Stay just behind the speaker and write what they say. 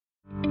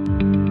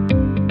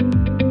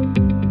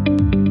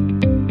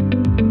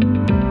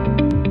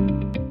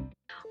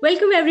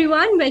Welcome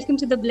everyone. Welcome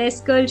to the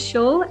Blessed Girl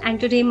Show.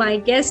 And today my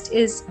guest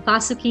is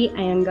Vasuki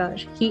Iyenger.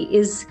 He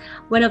is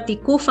one of the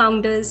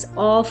co-founders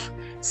of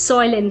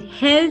Soil and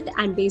Health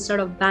and based out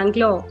of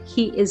Bangalore.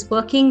 He is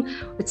working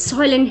with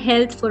soil and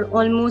health for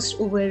almost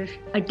over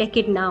a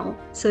decade now.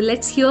 So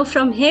let's hear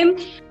from him.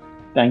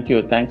 Thank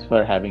you. Thanks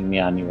for having me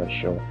on your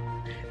show.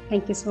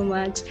 Thank you so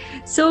much.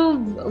 So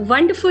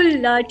wonderful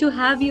to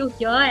have you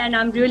here. And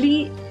I'm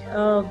really,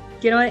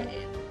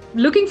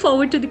 looking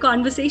forward to the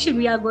conversation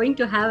we are going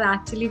to have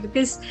actually,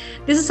 because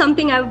this is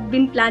something I've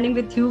been planning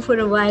with you for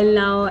a while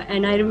now.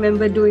 And I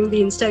remember doing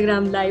the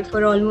Instagram live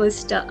for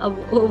almost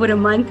over a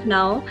month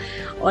now,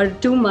 or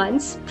 2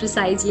 months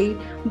precisely.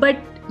 But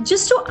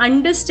just to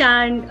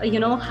understand,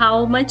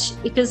 how much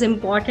it is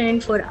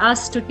important for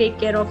us to take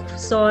care of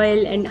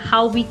soil and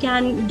how we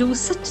can do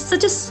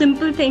such a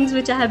simple things,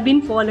 which I have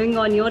been following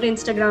on your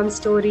Instagram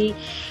story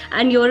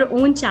and your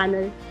own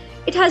channel.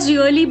 It has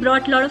really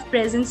brought a lot of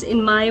presence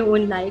in my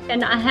own life,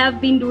 and I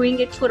have been doing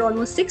it for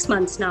almost 6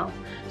 months now.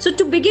 So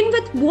to begin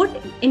with, what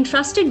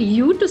interested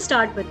you to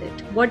start with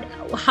it?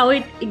 How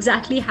it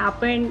exactly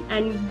happened,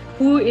 and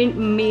who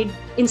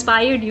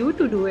inspired you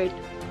to do it?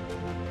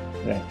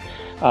 Right.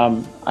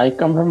 I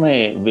come from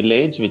a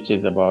village which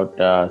is about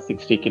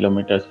 60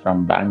 kilometers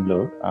from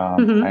Bangalore,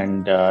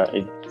 and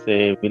it's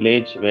a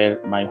village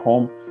where my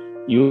home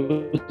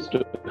used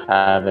to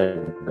have a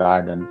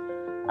garden.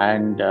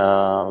 And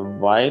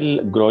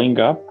while growing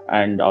up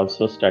and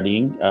also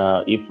studying,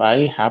 if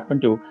I happen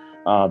to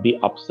be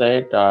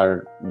upset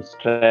or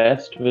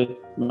stressed with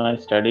my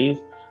studies,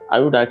 I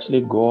would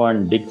actually go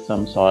and dig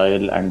some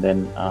soil and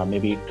then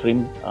maybe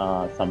trim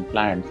some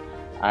plants.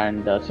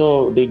 And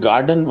so the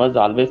garden was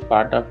always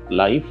part of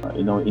life.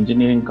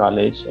 Engineering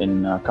college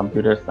in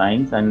computer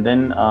science, and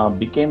then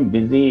became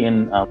busy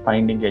in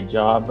finding a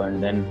job,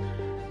 and then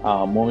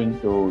moving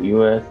to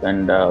US,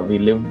 and we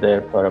lived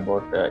there for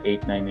about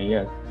 8-9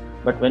 years.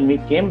 But when we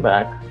came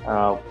back,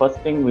 first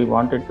thing we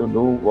wanted to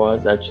do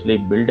was actually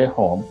build a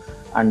home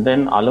and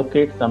then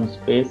allocate some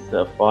space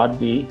for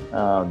the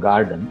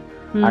garden,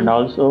 and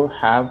also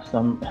have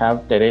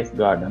terrace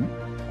garden.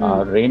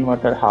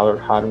 Rainwater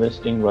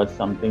harvesting was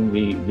something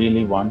we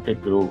really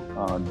wanted to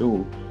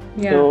do.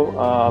 Yeah.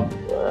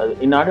 So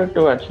in order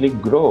to actually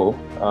grow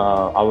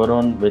our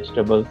own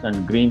vegetables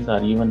and greens,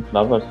 or even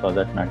flowers for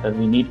that matter,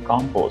 we need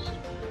compost.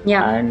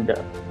 Yeah. And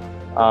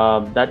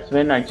that's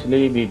when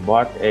actually we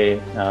bought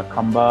a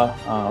Kamba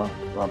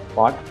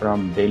pot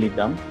from Daily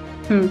Dump.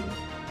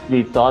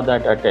 We saw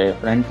that at a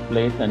friend's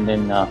place, and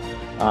then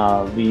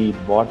we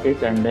bought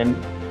it, and then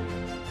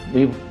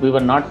we were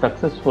not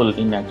successful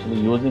in actually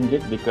using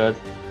it, because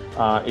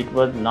it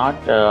was not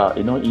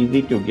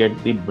easy to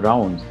get the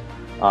browns,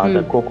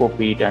 the cocoa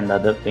peat and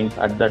other things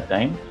at that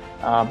time,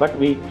 but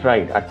we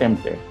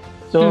attempted.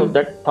 So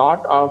that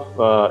thought of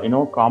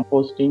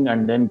composting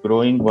and then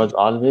growing was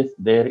always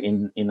there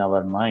in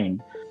our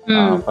mind,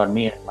 for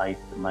me and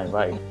my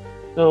wife.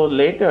 So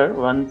later,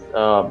 once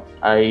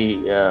I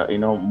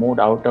moved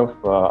out of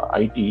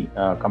IT,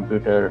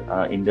 computer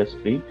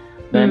industry,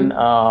 then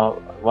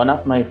one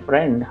of my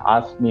friend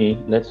asked me,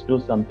 let's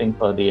do something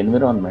for the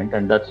environment,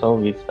 and that's how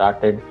we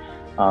started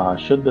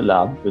Shuddha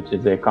Lab, which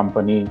is a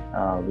company.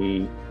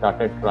 We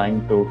started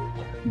trying to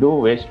do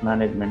waste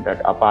management at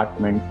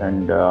apartments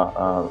and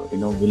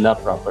villa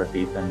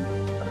properties and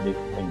these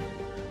things.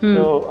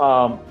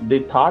 So the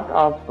thought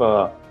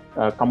of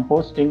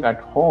composting at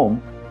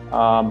home,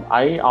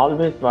 I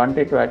always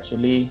wanted to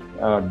actually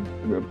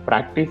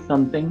practice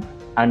something,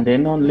 and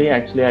then only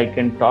actually I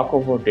can talk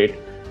about it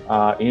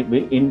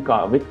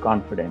with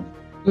confidence.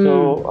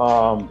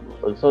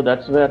 So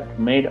that's what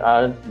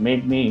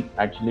made me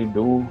actually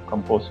do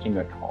composting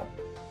at home.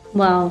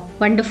 Wow,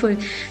 wonderful.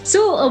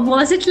 So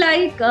was it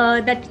like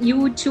that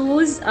you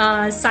chose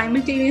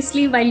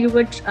simultaneously while you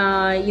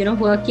were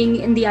working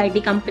in the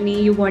IT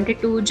company, you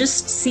wanted to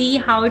just see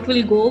how it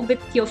will go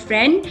with your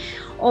friend,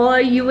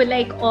 or you were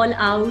like all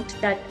out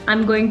that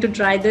I'm going to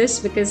try this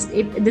because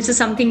this is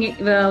something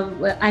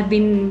I've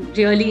been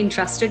really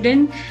interested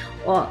in,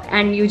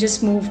 and you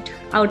just moved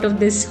out of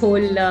this whole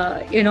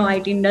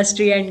IT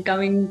industry and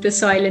coming to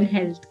soil and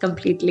health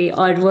completely,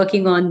 or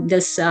working on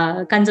this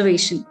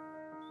conservation?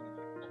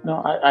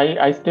 No,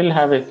 I still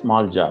have a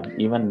small job.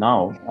 Even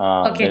now,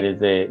 there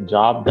is a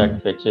job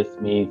that fetches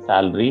me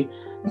salary,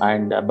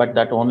 but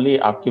that only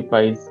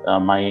occupies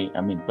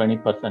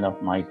 20%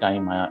 of my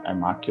time.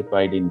 I'm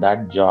occupied in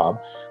that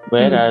job,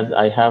 whereas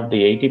I have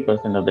the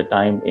 80% of the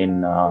time in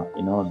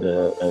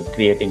the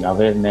creating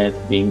awareness,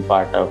 being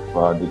part of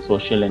the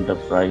social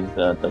enterprise,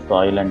 the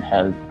soil and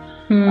health,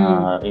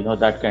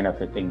 that kind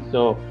of a thing.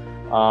 So,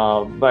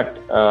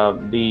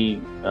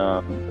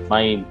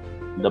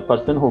 the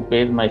person who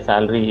pays my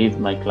salary is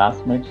my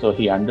classmate, so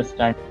he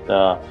understands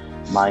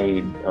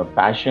my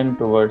passion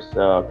towards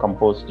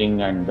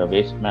composting and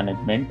waste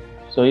management.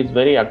 So he's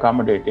very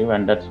accommodative,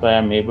 and that's why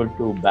I'm able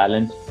to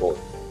balance both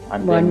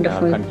and then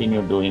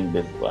continue doing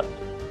this work.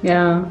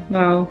 Yeah,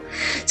 wow.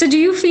 So do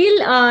you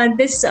feel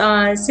this,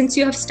 since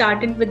you have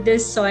started with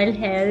this soil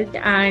health,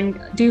 and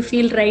do you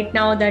feel right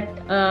now that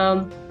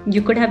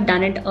You could have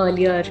done it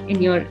earlier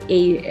in your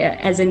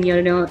as in your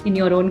in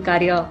your own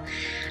career.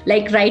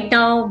 Like right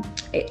now,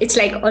 it's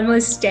like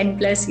almost 10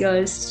 plus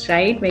years,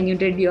 right? When you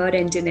did your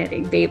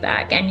engineering way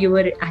back, and you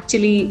were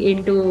actually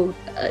into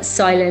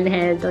soil and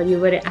health, or you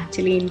were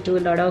actually into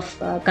a lot of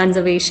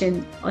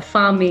conservation or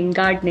farming,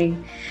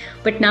 gardening.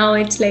 But now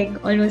it's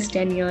like almost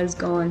 10 years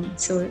gone.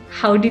 So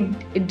how do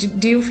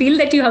you feel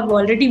that you have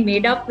already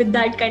made up with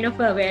that kind of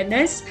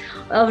awareness,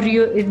 or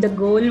the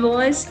goal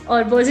was,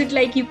 or was it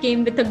like you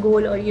came with a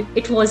goal, or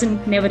it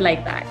wasn't never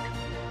like that?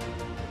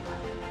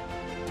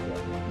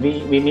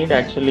 We need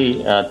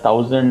actually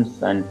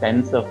thousands and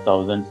tens of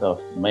thousands of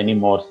many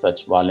more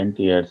such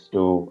volunteers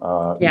to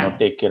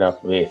take care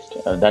of waste.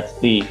 That's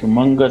the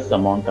humongous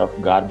amount of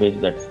garbage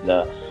that's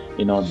there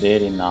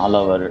in all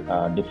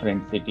our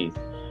different cities.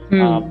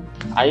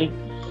 I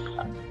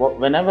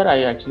Whenever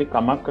I actually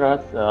come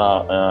across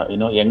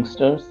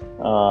youngsters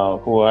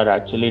who are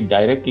actually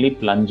directly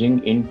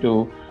plunging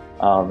into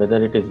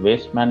whether it is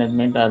waste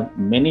management or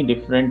many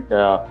different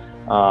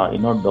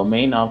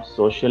domain of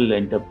social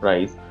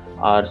enterprise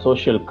or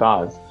social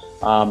cause.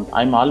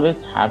 I'm always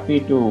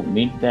happy to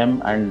meet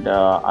them, and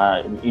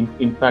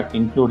in fact,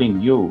 including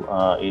you.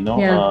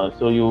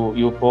 So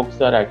you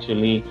folks are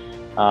actually,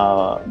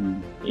 I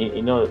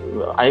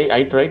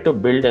try to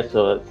build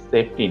a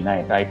safety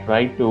net. I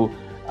try to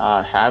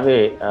have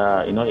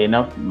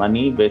enough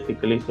money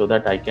basically so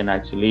that I can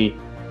actually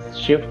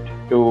shift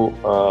to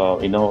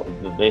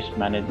the waste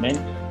management.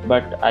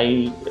 But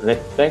I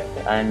respect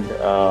and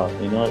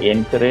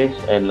encourage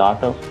a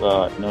lot of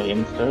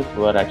youngsters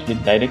who are actually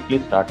directly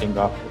starting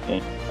off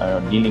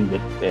dealing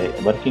with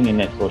working in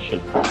a social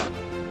cause.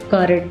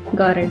 Got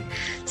it.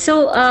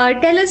 So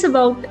tell us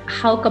about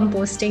how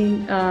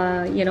composting,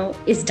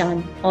 is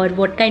done, or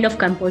what kind of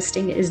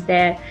composting is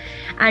there.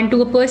 And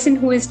to a person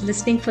who is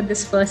listening for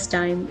this first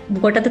time,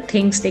 what are the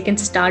things they can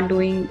start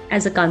doing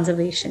as a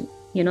conservation?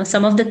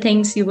 Some of the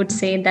things you would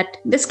say that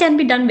this can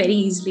be done very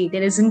easily.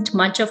 There isn't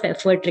much of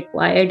effort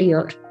required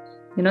here,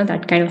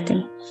 that kind of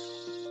thing.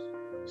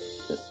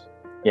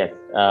 Yes.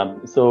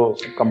 So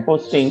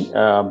composting,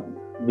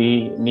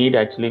 we need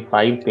actually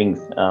 5 things.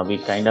 We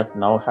kind of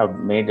now have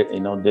made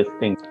this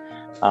thing.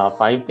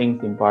 5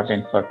 things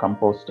important for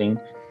composting.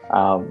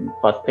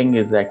 First thing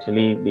is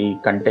actually the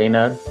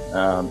container.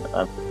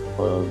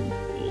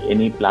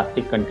 Any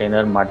plastic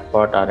container, mud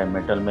pot, or a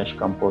metal mesh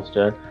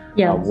composter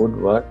would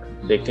work.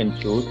 They can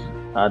choose.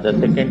 The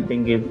second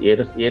thing is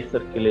air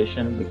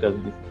circulation, because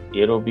this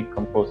aerobic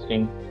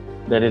composting,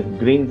 there is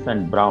greens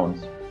and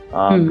browns.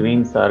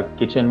 Greens are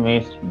kitchen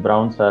waste,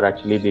 browns are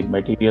actually the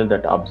material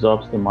that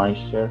absorbs the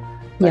moisture,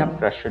 like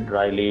crushed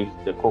dry leaves,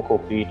 the cocoa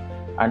peat.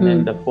 And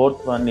then the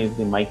fourth one is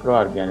the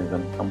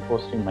microorganisms,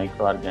 composting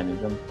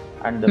microorganisms.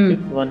 And the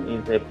fifth one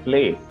is a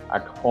place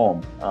at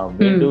home.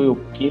 Where do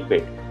you keep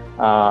it?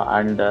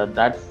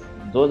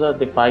 Those are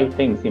the 5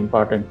 things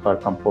important for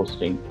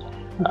composting.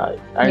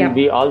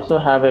 We also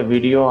have a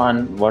video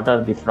on what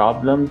are the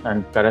problems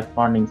and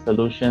corresponding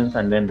solutions,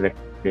 and then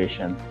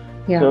recommendations.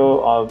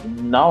 So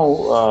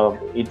now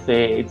it's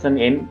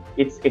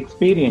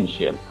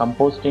experiential.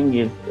 Composting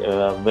is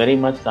very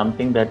much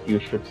something that you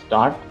should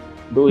start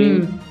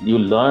doing. You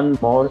learn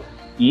more.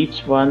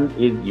 Each one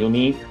is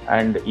unique,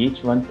 and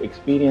each one's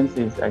experience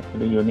is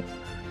actually unique.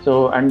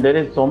 So, and there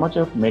is so much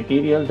of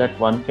material that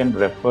one can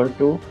refer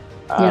to,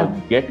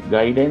 get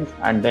guidance,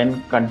 and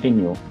then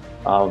continue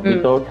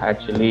without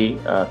actually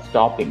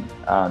stopping.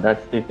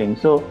 That's the thing.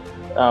 So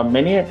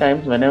many a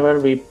times whenever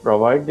we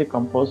provide the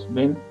compost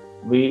bin,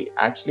 we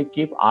actually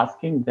keep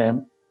asking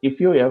them, if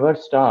you ever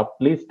stop,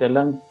 please tell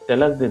us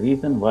the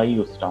reason why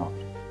you stopped,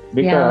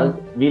 because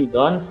we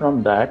learn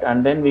from that,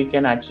 and then we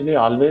can actually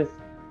always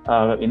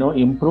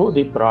improve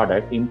the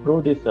product,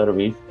 improve the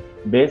service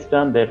based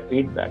on their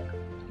feedback.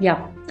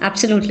 Yeah,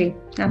 absolutely.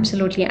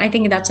 I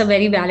think that's a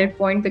very valid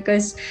point,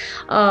 because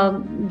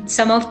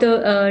some of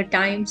the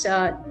times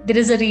there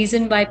is a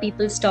reason why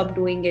people stop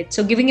doing it.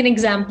 So giving an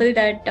example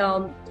that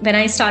when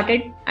I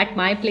started at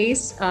my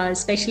place,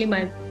 especially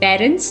my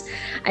parents,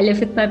 I live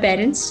with my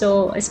parents.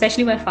 So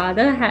especially my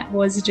father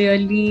was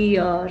really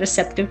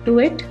receptive to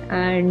it.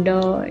 And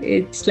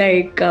it's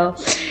like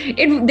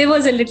there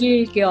was a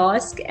little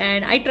kiosk,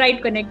 and I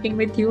tried connecting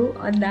with you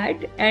on that.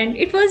 And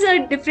it was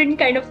a different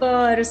kind of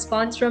a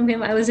response from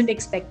him. I wasn't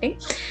expecting,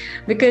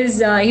 because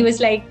he was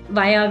like,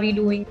 why are we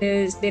doing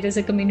this? There is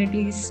a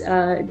community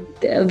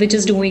which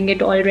is doing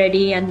it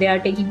already, and they are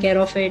taking care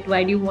of it.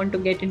 Why do you want to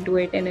get into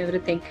it and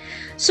everything?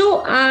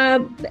 So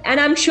and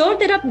I'm sure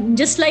there are,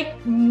 just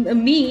like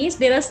me,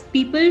 there are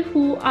people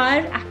who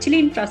are actually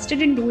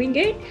interested in doing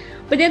it,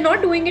 but they're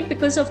not doing it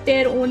because of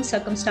their own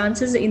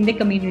circumstances in the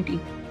community.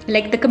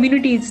 Like the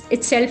community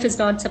itself is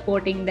not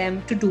supporting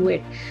them to do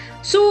it.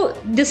 So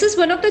this is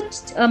one of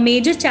the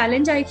major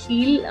challenge I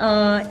feel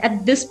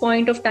at this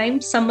point of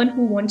time, someone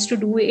who wants to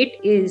do it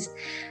is.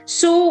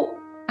 So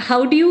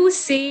how do you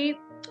say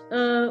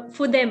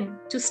for them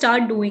to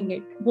start doing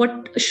it?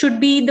 What should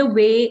be the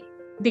way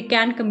they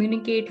can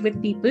communicate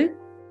with people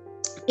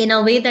in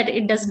a way that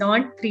it does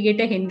not create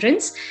a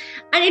hindrance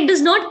and it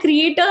does not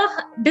create a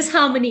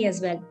disharmony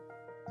as well?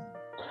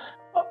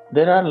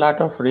 There are a lot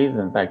of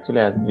reasons actually,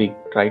 as we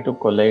try to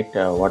collate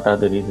what are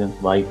the reasons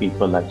why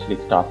people actually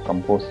stop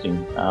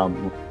composting.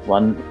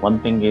 One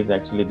thing is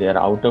actually they are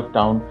out of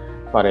town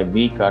for a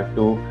week or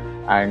two,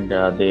 and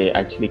they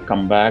actually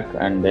come back,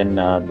 and then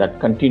that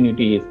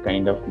continuity is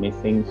kind of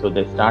missing. So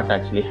they start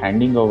actually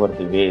handing over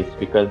the waste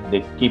because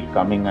they keep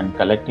coming and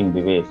collecting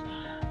the waste.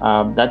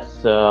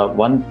 That's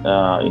one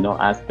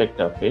aspect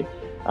of it.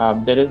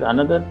 There is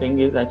another thing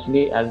is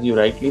actually, as you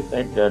rightly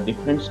said,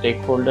 different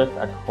stakeholders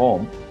at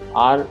home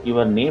are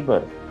your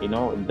neighbor,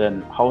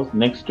 the house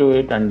next to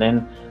it, and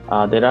then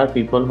there are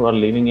people who are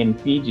living in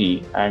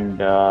PG, and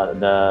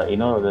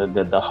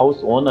the house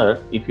owner,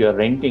 if you are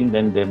renting,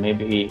 then there may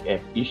be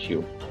an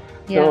issue.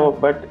 Yeah. So,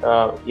 but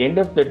end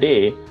of the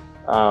day,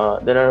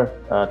 there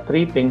are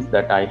three things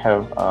that I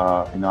have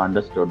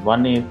understood.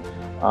 One is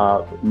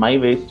my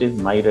waste is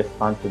my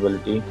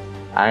responsibility.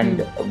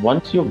 And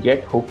once you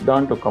get hooked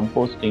on to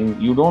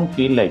composting, you don't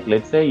feel like,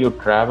 let's say you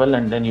travel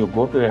and then you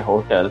go to a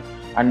hotel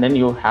and then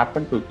you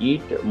happen to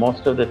eat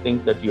most of the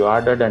things that you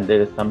ordered and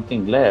there is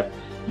something left,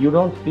 you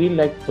don't feel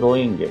like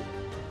throwing it.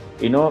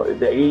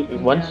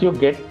 Once you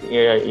get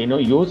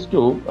used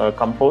to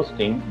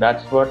composting,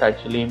 that's what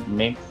actually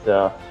makes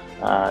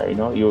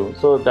you.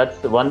 So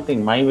that's one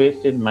thing. My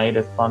waste is my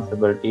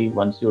responsibility.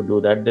 Once you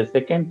do that, the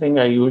second thing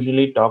I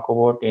usually talk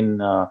about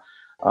in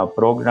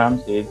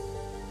programs is,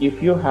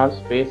 if you have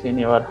space in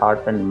your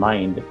heart and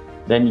mind,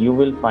 then you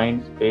will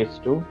find space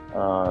to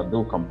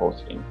do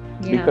composting.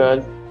 Yeah.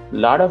 Because a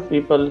lot of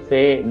people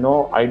say,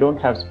 no, I don't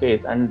have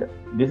space. And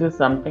this is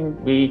something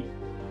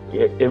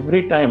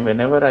every time,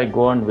 whenever I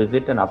go and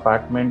visit an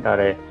apartment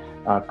or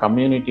a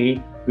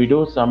community, we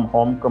do some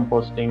home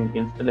composting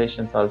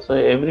installations also.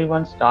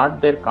 Everyone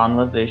start their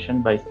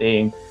conversation by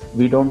saying,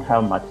 we don't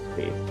have much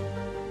space,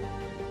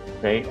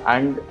 right?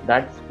 And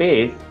that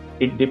space,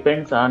 it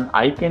depends on,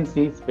 I can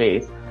see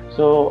space.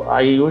 So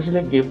I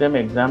usually give them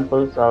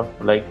examples of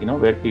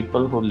where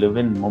people who live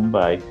in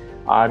Mumbai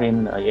or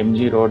in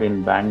MG Road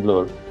in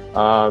Bangalore,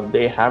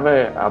 they have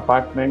an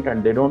apartment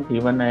and they don't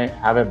even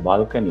have a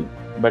balcony,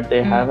 but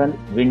they have a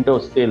window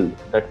sill.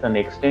 That's an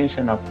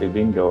extension of the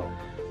window.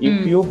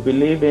 If you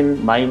believe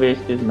in my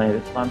waste is my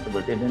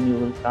responsibility, then you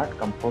will start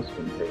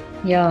composting it.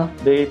 Yeah.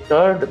 The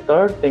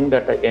third thing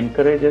that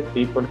encourages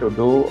people to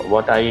do,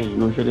 what I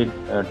usually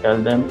tell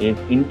them is,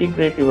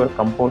 integrate your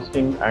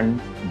composting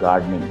and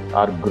gardening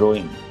or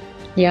growing.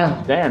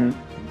 Yeah. Then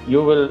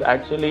you will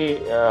actually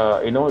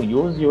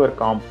use your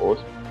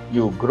compost,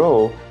 you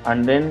grow,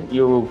 and then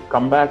you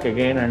come back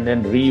again and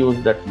then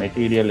reuse that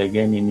material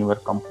again in your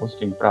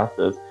composting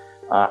process.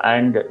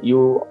 And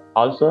you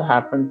also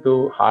happen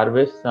to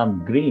harvest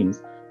some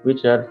greens,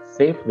 which are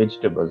safe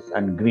vegetables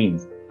and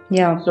greens.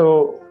 Yeah.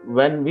 So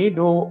when we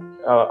do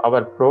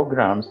our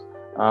programs,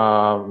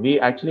 we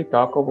actually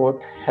talk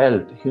about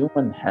health,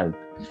 human health,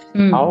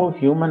 how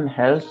human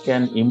health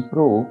can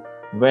improve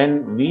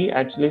when we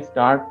actually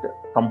start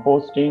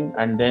composting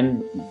and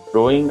then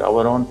growing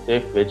our own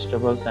safe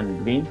vegetables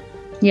and greens.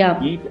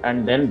 Yeah. Eat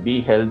and then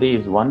be healthy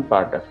is one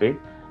part of it.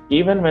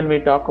 Even when we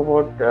talk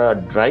about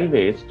dry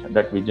waste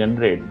that we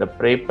generate, the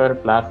paper,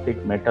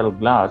 plastic, metal,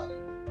 glass,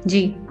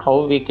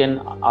 how we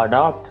can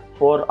adopt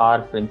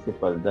 4R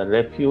principle, the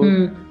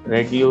refuse,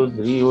 reduce,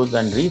 reuse,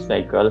 and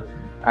recycle,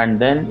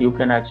 and then you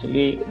can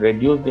actually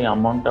reduce the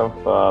amount of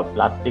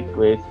plastic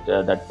waste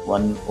that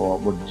one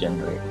would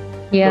generate.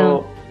 Yeah.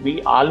 So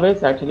we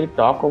always actually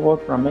talk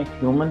about from a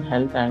human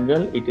health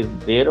angle. It is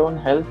their own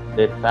health,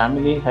 their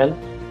family health,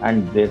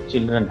 and their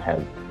children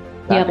health.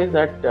 That is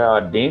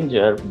that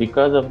danger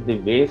because of the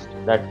waste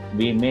that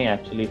we may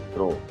actually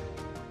throw.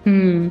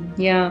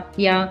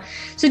 Yeah.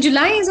 So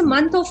July is a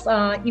month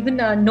of even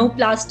no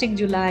plastic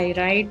July,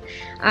 right?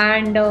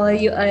 And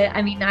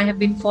I have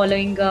been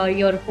following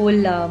your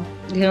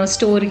whole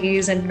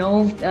stories and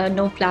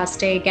no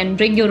plastic, and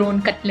bring your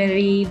own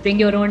cutlery, bring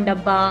your own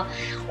dabba.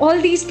 All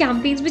these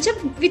campaigns, which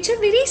are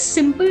very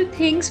simple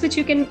things which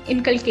you can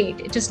inculcate.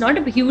 It is not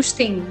a huge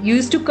thing. You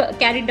used to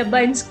carry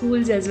dabba in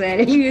schools as well.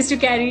 You used to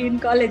carry in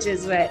college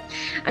as well.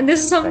 And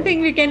this is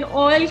something we can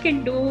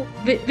do,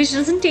 which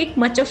doesn't take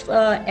much of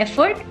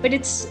effort, but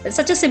it's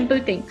such a simple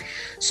thing.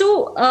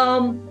 So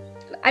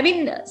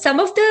some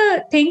of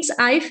the things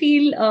I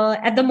feel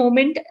at the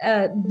moment,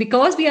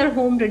 because we are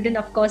home ridden,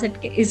 of course, it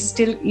is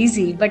still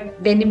easy.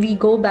 But when we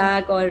go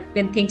back, or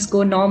when things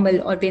go normal,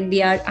 or when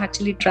we are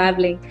actually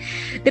traveling,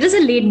 there is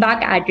a laid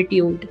back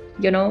attitude.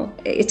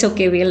 It's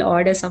okay, we'll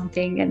order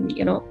something, and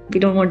we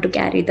don't want to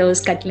carry those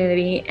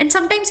cutlery. And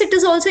sometimes it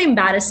is also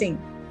embarrassing.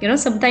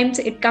 Sometimes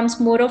it comes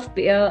more of,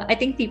 I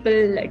think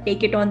people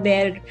take it on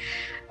their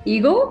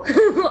ego.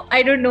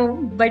 I don't know,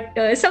 but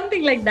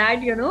something like that,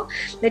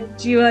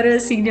 that you are a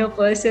senior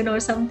person or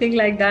something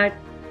like that,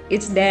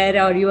 it's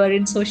there, or you are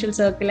in social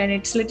circle and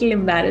it's little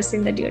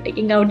embarrassing that you're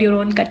taking out your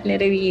own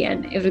cutlery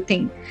and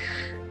everything.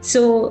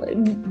 So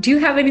do you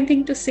have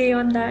anything to say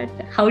on that?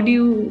 How do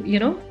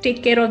you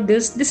take care of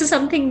this? This is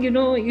something,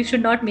 you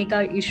should not make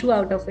an issue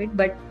out of it,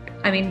 but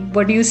I mean,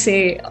 what do you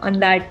say on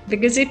that?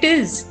 Because it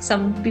is,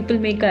 some people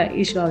make a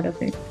issue out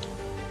of it.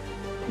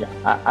 Yeah,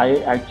 I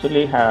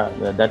actually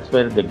have, that's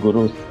where the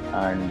gurus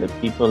and the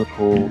people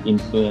who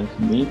influenced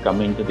me come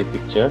into the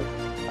picture.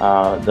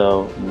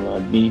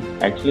 We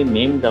actually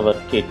named our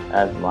kit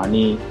as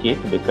Vani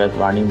kit because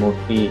Vani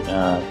Murthy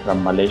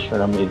from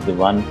Malleshwaram is the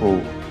one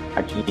who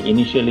actually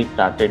initially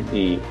started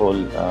the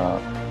whole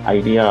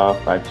idea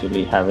of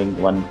actually having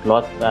one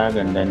cloth bag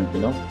and then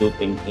few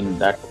things in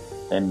that.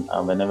 Then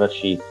whenever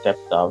she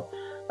steps out,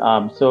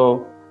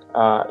 so.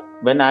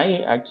 When I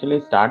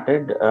actually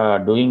started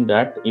doing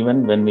that,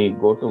 even when we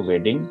go to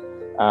wedding,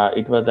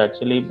 it was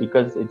actually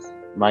because it's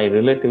my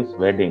relatives'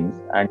 weddings,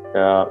 and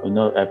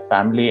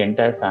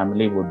entire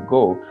family would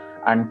go,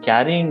 and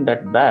carrying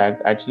that bag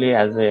actually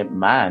as a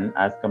man,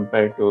 as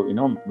compared to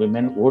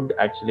women would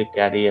actually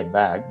carry a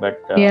bag, but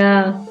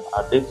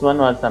this one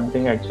was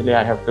something actually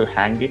I have to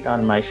hang it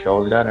on my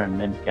shoulder and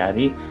then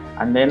carry.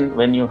 And then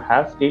when you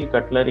have steel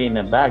cutlery in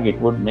a bag, it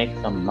would make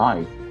some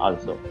noise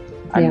also.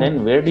 And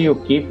then where do you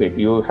keep it?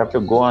 You have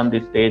to go on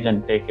the stage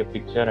and take a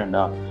picture and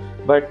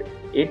but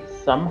it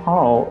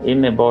somehow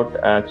in about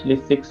actually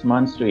 6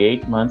 months to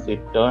 8 months, it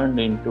turned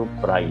into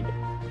pride.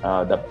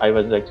 I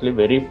was actually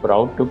very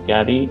proud to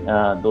carry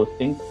those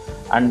things.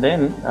 And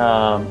then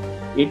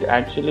it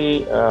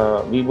actually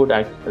we would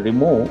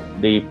remove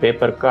the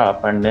paper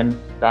cup and then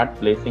start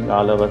placing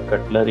all our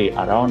cutlery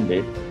around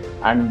it.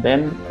 And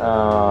then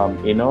I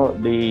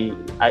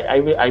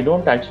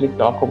don't actually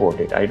talk about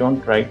it. I don't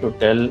try to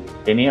tell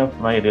any of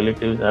my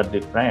relatives or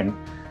the friends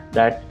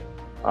that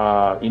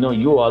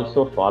you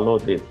also follow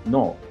this.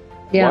 No.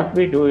 What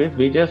we do is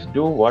we just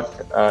do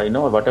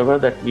whatever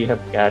that we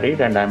have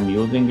carried, and I'm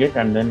using it.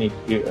 And then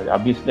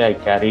obviously I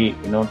carry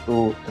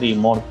 2-3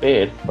 more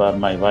pairs for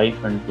my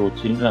wife and 2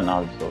 children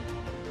also.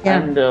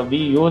 And we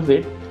use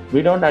it.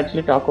 We don't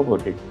actually talk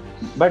about it,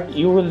 but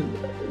you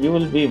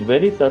will be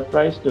very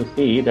surprised to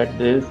see that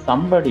there is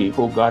somebody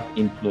who got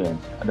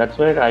influenced. That's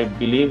where I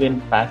believe in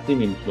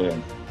passive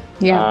influence.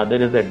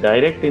 There is a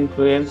direct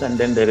influence, and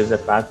then there is a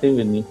passive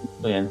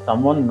influence.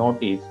 Someone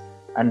noticed,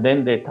 and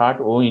then they thought,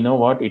 oh, you know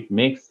what, it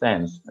makes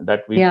sense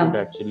that we should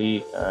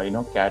actually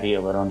carry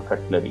our own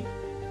cutlery,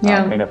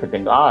 kind of a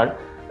thing. Or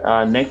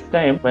next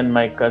time when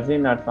my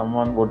cousin or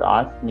someone would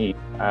ask me,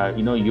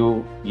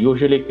 you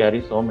usually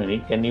carry so many,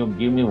 can you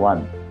give me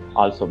one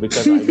also,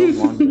 because I don't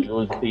want to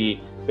use the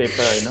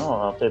paper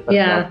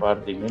cup or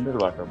the mineral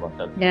water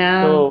bottle.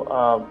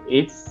 So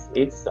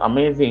it's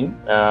amazing.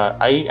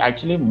 I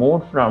actually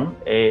moved from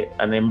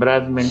an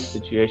embarrassment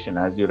situation,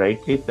 as you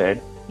rightly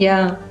said,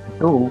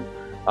 to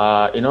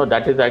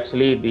that is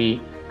actually the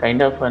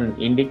kind of an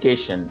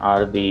indication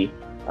or the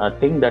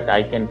thing that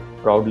I can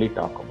proudly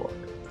talk about.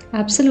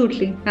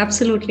 Absolutely.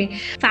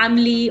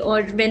 Family,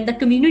 or when the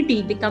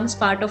community becomes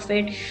part of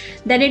it,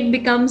 then it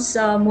becomes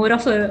more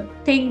of a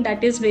thing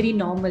that is very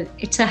normal.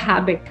 It's a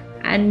habit.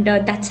 And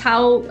that's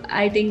how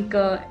I think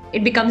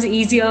it becomes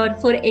easier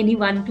for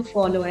anyone to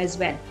follow as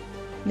well.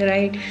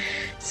 Right.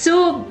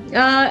 So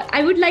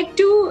I would like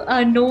to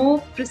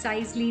know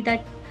precisely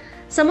that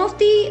some of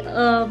the,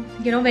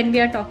 when we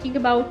are talking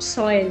about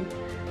soil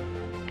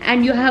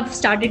and you have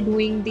started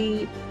doing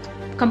the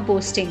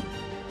composting,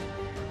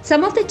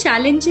 some of the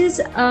challenges,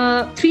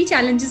 3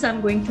 challenges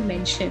I'm going to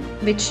mention,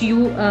 which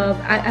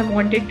I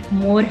wanted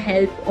more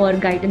help or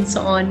guidance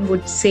on,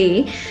 would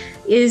say,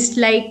 is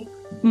like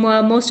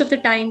most of the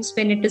times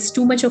when it is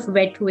too much of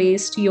wet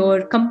waste,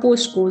 your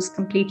compost goes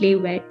completely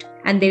wet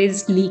and there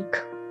is leak,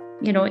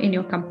 in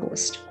your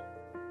compost.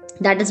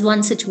 That is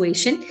one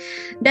situation.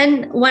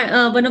 Then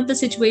one of the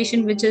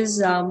situation which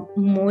is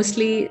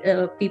mostly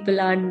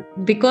people are,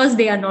 because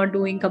they are not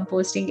doing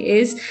composting,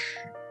 is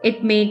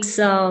it makes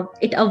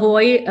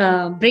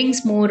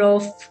brings more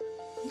of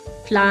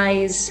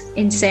flies,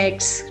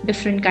 insects,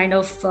 different kind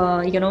of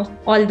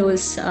all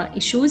those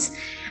issues.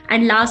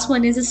 And last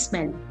one is a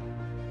smell.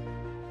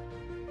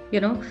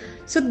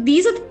 So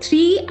these are the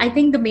 3, I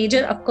think, the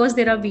major. Of course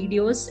there are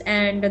videos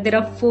and there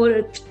are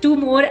 2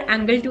 more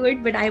angle to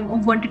it, but I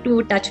wanted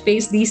to touch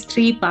base these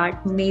 3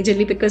 part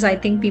majorly because I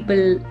think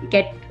people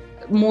get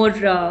more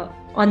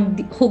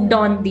hooked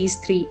on these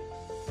 3.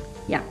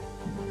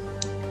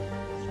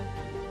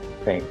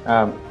 Right.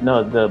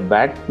 No, the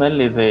bad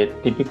smell is a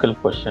typical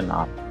question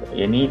asked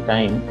any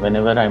time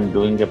whenever I'm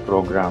doing a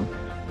program.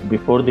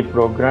 Before the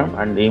program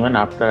and even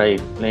after I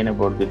explain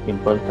about the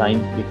simple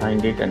science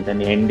behind it, and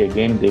then end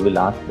again, they will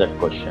ask that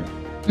question.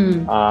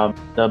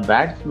 The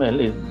bad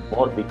smell is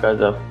more because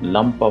of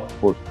lump of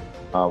food,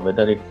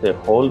 whether it's a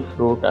whole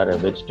fruit or a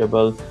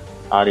vegetable,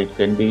 or it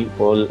can be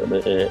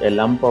a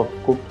lump of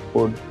cooked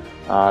food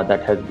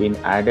that has been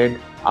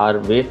added, or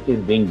waste is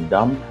being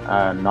dumped,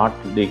 not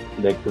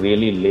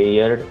really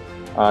layered.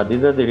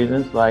 These are the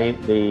reasons why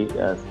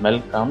the smell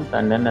comes,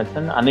 and then it's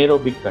an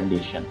anaerobic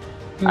condition.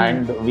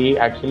 And we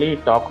actually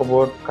talk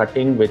about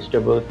cutting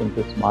vegetables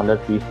into smaller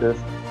pieces,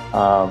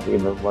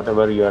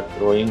 whatever you are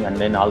throwing, and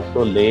then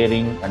also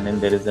layering, and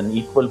then there is an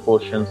equal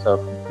portions of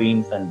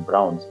greens and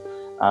browns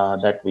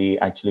that we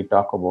actually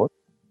talk about.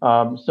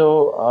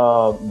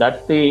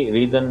 That's the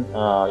reason,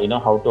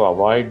 how to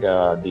avoid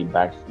the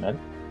bad smell.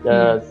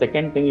 The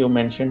second thing you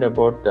mentioned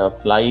about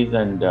flies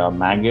and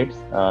maggots,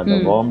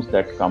 the worms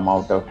that come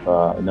out of,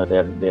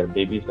 their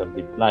babies of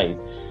the flies.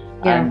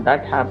 Yeah. And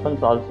that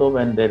happens also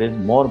when there is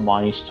more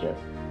moisture,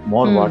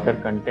 more water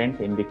content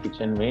in the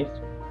kitchen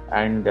waste,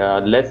 and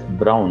less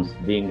browns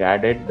being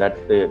added.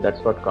 That's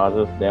what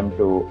causes them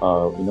to,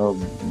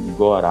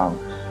 go around.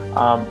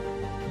 Um,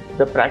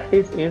 the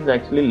practice is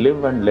actually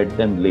live and let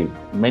them live.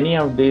 Many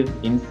of these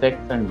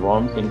insects and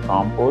worms in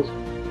compost,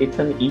 it's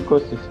an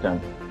ecosystem,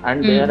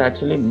 and they are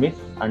actually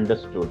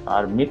misunderstood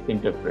or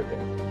misinterpreted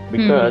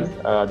because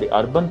the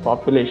urban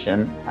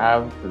population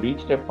have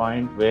reached a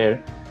point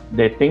where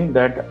they think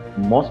that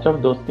most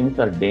of those things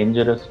are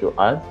dangerous to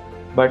us,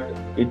 but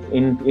it's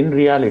in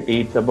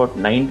reality it's about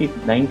 90 to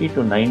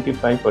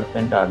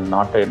 95% are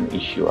not an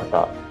issue at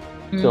all.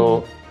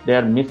 So they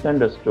are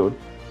misunderstood.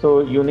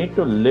 So you need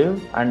to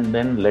live and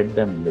then let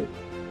them live.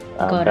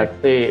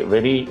 That's a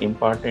very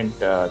important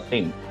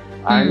thing.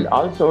 And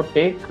also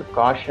take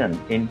caution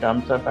in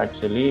terms of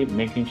actually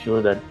making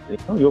sure that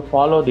you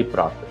follow the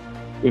process.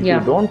 If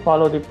you don't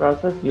follow the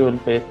process, you will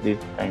face these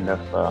kind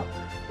of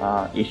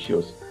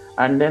issues.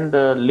 And then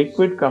the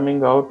liquid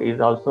coming out is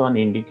also an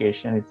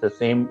indication. It's the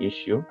same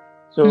issue.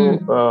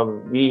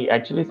 So we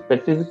actually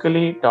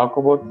specifically talk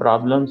about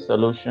problems,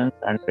 solutions,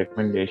 and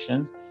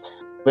recommendations.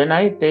 When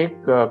I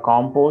take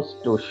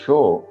compost to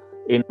show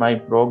in my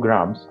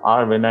programs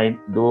or when I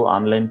do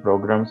online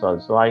programs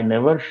also, I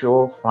never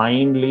show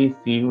finely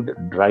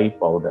sieved dry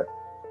powder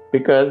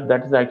because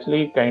that's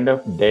actually kind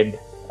of dead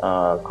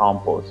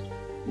compost.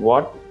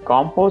 What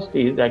compost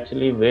is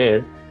actually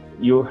where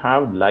you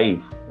have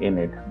life in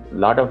it. A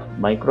lot of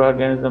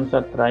microorganisms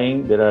are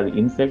thriving, there are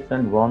insects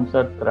and worms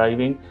are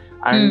thriving,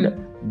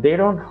 and they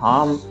don't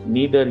harm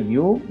neither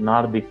you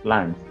nor the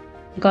plants.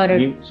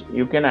 Which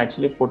you can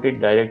actually put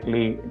it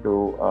directly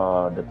to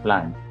the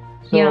plant.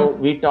 So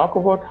we talk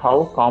about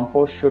how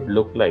compost should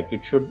look like.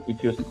 It should,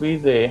 if you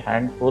squeeze a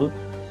handful,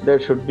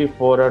 there should be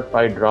 4 or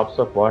 5 drops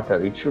of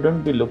water. It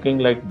shouldn't be looking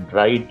like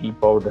dry tea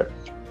powder.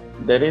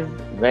 There is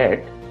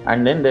wet,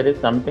 and then there is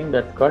something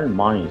that's called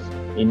moist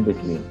in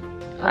between.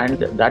 And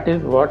that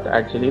is what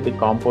actually the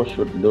compost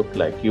should look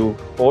like. You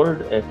hold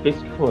a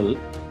fistful,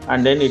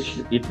 and then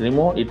it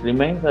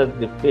remains as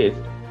the fist,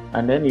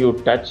 and then you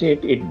touch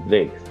it, it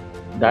breaks.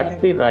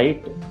 That's the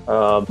right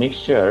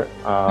mixture,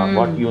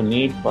 what you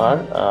need for,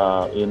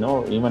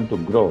 even to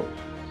grow.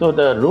 So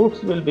the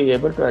roots will be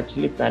able to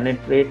actually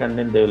penetrate and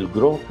then they will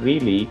grow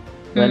freely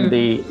when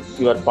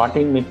your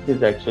potting mix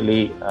is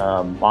actually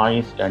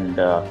moist and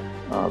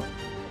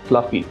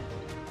fluffy.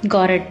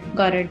 Got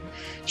it.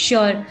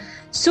 Sure.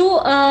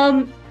 So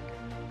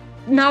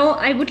now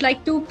I would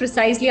like to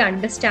precisely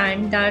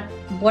understand that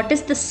what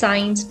is the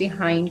science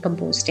behind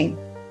composting?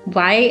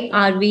 Why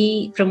are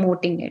we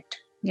promoting it?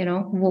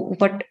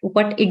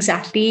 What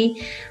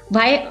exactly,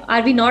 why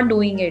are we not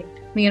doing it?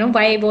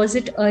 Why was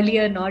it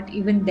earlier not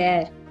even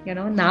there?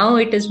 Now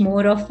it is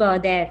more of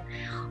there.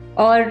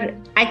 Or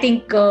I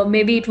think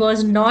maybe it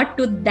was not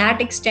to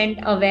that extent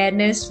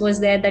awareness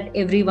was there that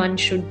everyone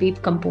should be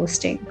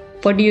composting.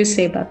 What do you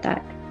say about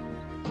that?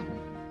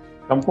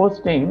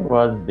 Composting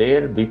was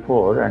there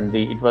before, and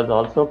it was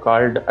also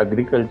called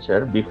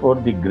agriculture before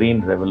the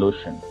Green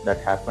Revolution that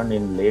happened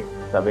in late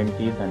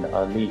 70s and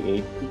early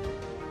 80s,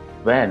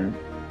 when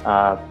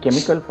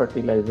chemical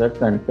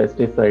fertilizers and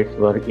pesticides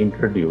were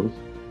introduced.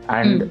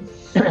 And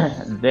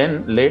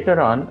then later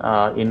on,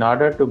 in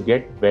order to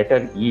get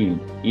better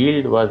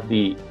yield was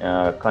the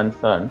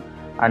concern.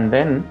 And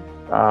then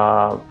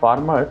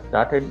farmers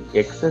started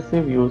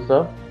excessive use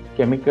of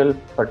chemical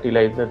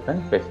fertilizers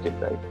and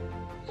pesticides.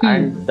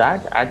 And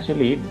that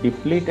actually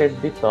depleted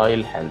the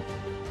soil health.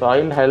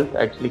 Soil health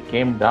actually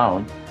came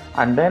down.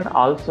 And then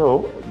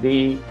also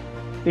the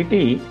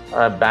city,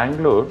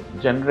 Bangalore,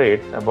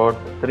 generates about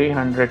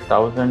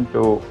 300,000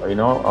 to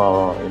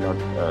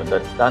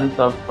the tons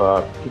of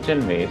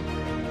kitchen waste.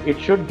 It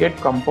should get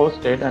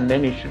composted and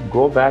then it should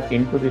go back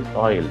into the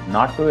soil,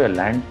 not to a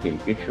landfill.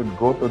 It should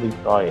go to the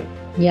soil.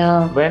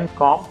 Yeah. When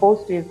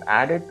compost is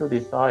added to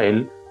the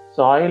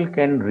soil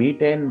can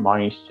retain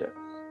moisture.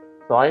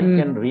 Soil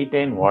can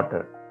retain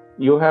water.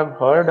 You have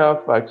heard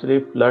of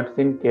actually floods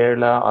in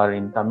Kerala or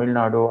in Tamil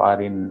Nadu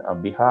or in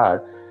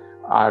Bihar.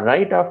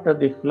 Right after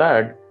the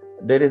flood,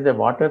 there is a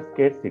water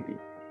scarcity.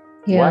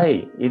 Yeah.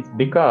 Why? It's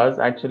because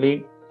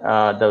actually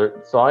the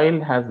soil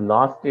has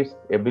lost its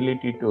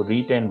ability to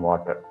retain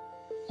water.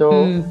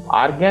 So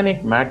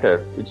organic matter,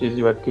 which is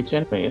your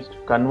kitchen waste,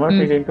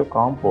 converted into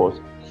compost,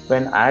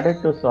 when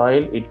added to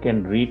soil, it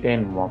can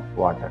retain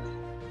water.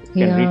 It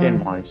can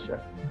retain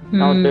moisture.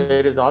 Now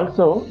there is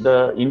also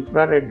the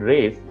infrared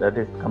rays that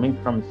is coming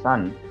from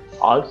sun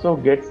also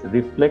gets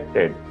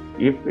reflected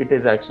if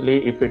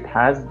it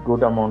has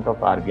good amount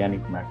of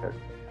organic matter.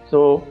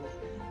 So,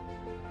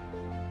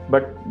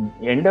 but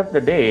end of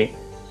the day,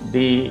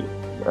 the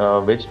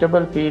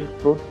vegetable peel,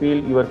 fruit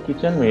peel, your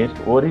kitchen waste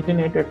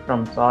originated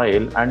from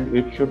soil and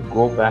it should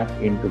go back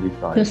into the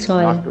soil. The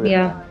soil,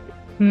 yeah.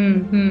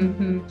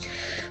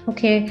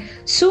 Okay.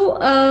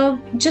 So,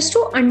 just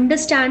to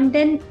understand,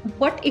 then,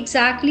 what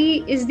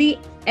exactly is the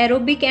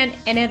aerobic and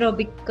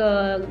anaerobic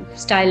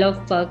style of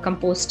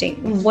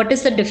composting? What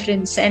is the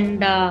difference?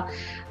 And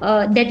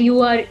that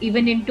you are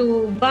even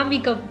into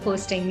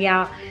vermicomposting,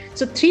 yeah.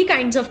 So, three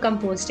kinds of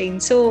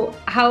composting. So,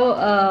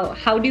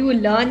 how do you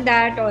learn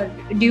that, or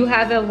do you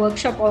have a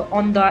workshop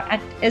on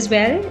that as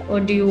well, or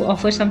do you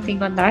offer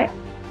something on that?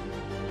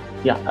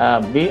 Yeah,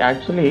 we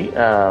actually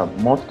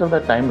most of the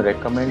time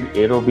recommend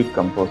aerobic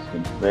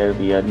composting, where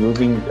we are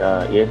using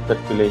air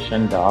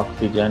circulation, the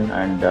oxygen,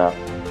 and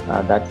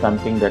that's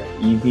something that's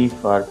easy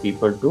for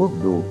people to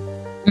do.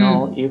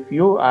 Now, if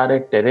you are a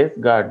terrace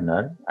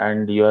gardener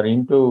and you are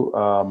into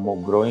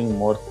growing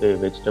more, say,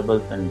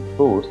 vegetables and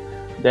fruits,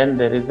 then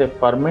there is a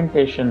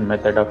fermentation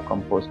method of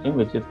composting,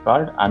 which is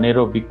called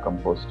anaerobic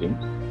composting,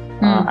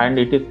 and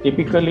it is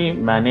typically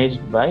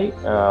managed by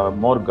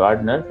more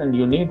gardeners, and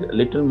you need a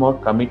little more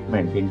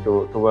commitment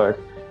into towards,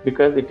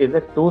 because it is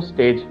a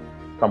two-stage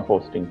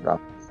composting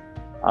process,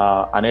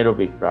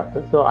 anaerobic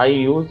process. So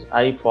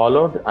I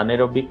followed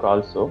anaerobic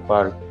also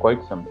for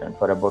quite some time,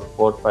 for about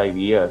 4 or 5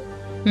 years,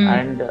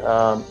 and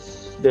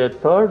the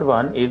third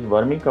one is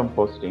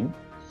vermicomposting.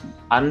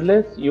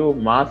 Unless you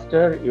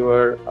master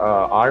your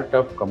art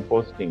of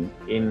composting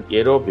in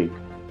aerobic,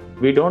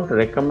 we don't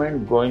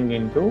recommend going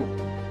into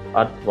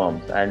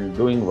earthworms and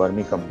doing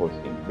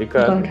vermicomposting,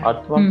 because Got it.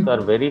 earthworms are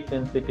very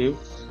sensitive.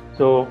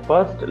 So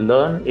first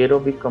learn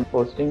aerobic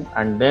composting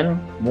and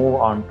then move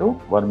on to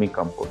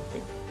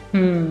vermicomposting.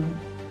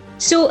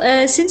 So,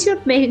 since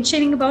you're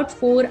mentioning about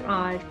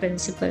 4R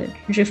principle,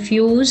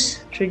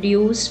 refuse,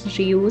 reduce,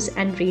 reuse,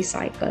 and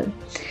recycle.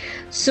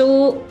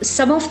 So,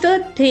 some of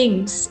the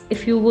things,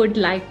 if you would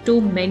like to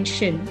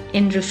mention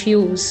in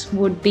refuse,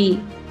 would be,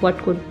 what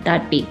could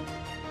that be?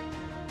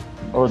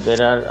 Oh,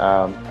 there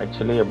are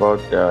actually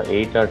about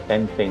 8 or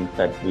 10 things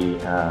that we,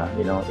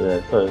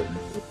 so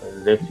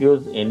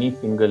refuse any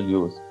single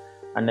use.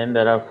 And then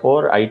there are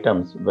 4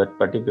 items, but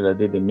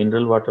particularly the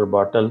mineral water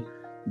bottle,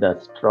 the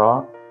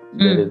straw,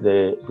 there is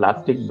a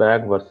plastic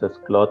bag versus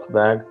cloth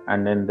bag,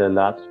 and then the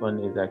last one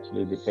is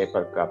actually the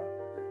paper cup.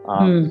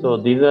 So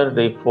these are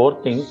the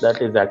 4 things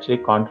that is actually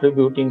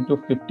contributing to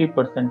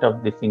 50%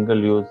 of the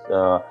single-use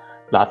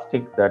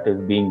plastic that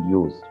is being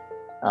used.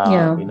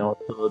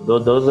 So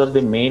those are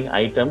the main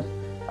items.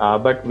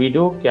 But we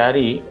do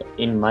carry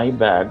in my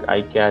bag.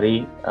 I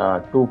carry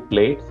 2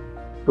 plates,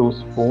 2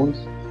 spoons,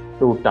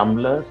 2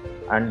 tumblers,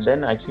 and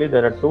then actually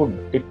there are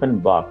 2 tiffin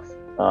box.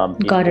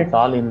 It's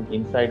all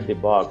inside the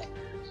box,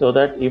 so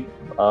that if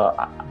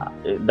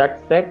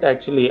that set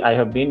actually I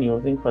have been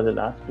using for the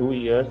last 2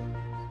 years,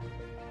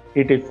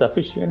 it is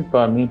sufficient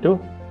for me to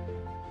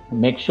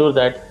make sure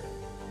that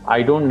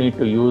I don't need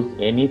to use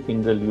any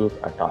single use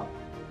at all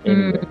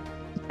anywhere.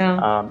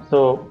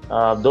 So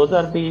those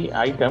are the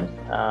items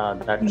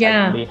that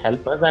actually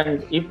help us.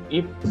 And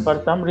if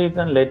for some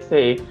reason, let's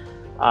say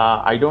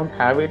I don't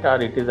have it,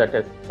 or it is at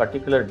a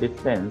particular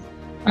distance,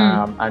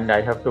 and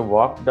I have to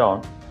walk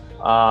down,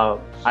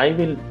 I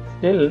will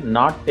still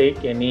not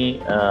take any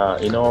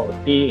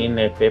tea in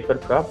a paper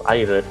cup.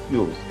 I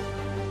refuse,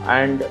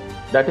 and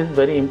that is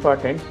very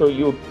important. So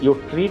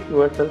you treat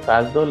yourself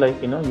as though,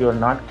 like, you are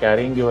not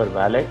carrying your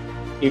wallet.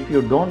 If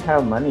you don't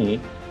have money,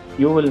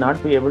 you will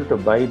not be able to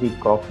buy the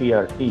coffee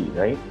or tea,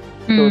 right?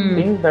 So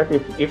think that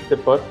if the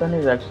person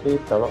is actually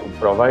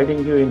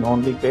providing you in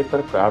only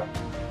paper cup,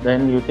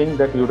 then you think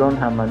that you don't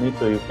have money,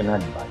 so you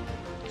cannot buy.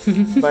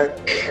 But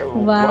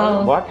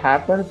what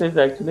happens is,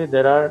 actually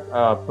there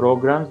are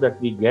programs that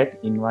we get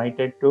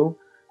invited to,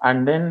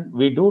 and then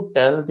we do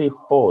tell the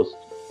host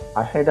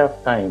ahead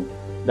of time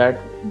that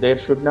there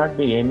should not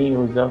be any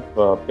use of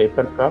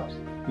paper cups.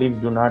 Please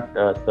do not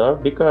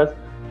serve, because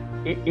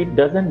it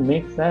doesn't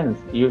make sense.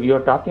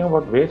 You're talking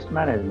about waste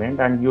management,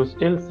 and you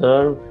still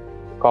serve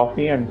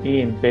coffee and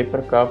tea in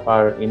paper cup,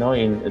 or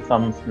in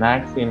some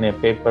snacks in a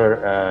paper,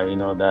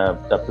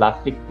 the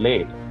plastic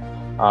plate,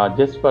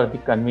 just for the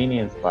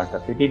convenience part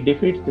of it. It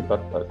defeats the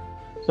purpose.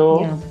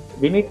 So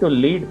we need to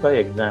lead by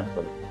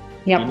example.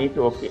 We need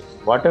to, okay,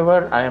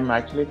 whatever I am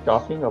actually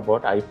talking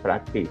about, I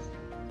practice.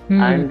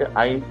 And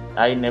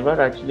I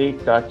never actually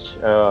touch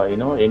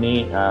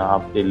any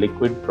of the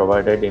liquid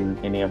provided in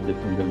any of the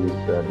single-use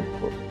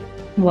disposal.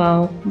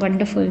 Wow,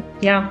 wonderful.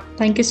 Yeah,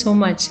 thank you so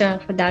much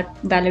for that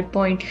valid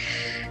point.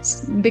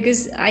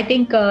 Because I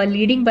think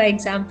leading by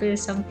example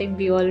is something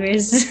we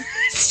always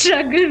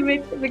struggle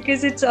with,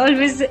 because it's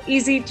always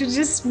easy to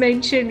just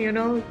mention,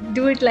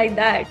 do it like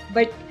that.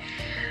 But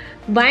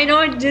why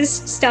not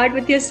just start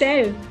with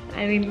yourself?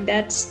 I mean,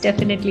 that's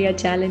definitely a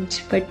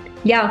challenge. But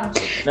yeah.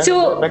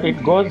 But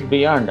it goes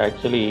beyond,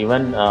 actually,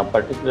 even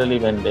particularly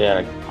when they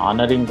are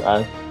honoring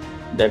us.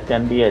 There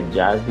can be a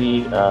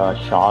jazzy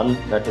shawl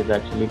that is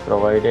actually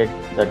provided.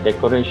 The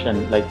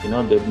decoration, like,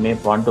 they may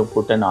want to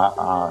put an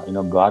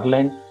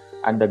garland,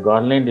 and the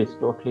garland is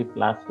totally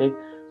plastic.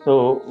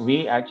 So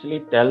we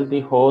actually tell the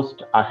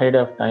host ahead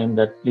of time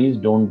that please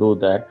don't do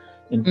that.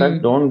 In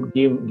fact, don't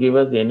give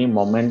us any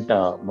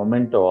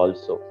memento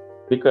also.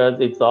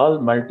 because it's all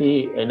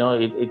multi,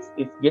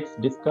 it gets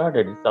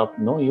discarded. It's of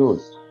no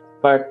use.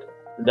 But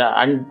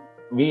and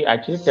we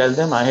actually tell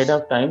them ahead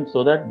of time,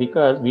 so that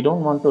because we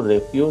don't want to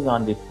refuse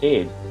on the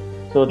stage.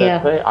 So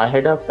that's why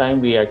ahead of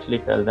time we actually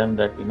tell them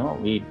that,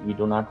 we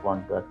do not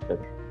want to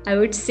accept. I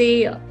would say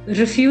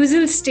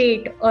refusal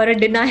state or a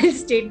denial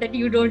state that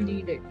you don't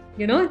need it.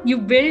 You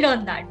build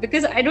on that,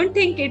 because I don't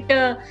think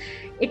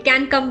it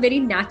can come very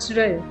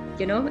natural.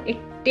 It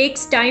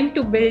takes time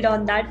to build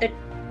on that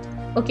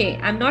okay,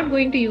 I'm not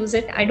going to use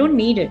it, I don't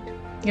need it,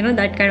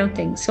 that kind of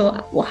thing. So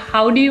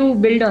how do you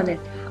build on it?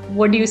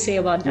 What do you say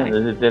about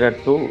that? There are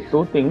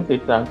two things.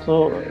 It also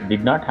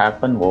did not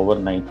happen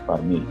overnight for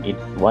me.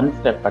 It's one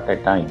step at a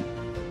time.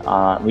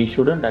 We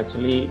shouldn't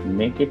actually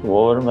make it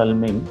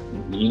overwhelming,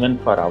 even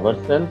for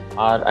ourselves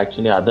or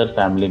actually other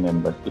family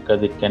members,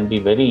 because it can be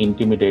very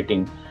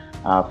intimidating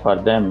for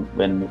them.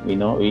 When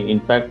in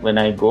fact, when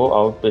I go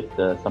out with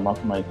some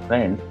of my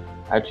friends,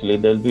 actually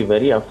they'll be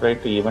very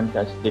afraid to even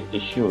touch the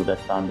tissue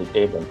that's on the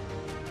table.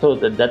 So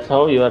that's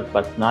how your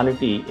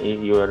personality,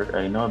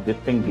 this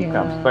thing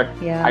becomes. But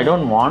I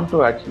don't want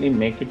to actually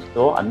make it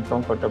so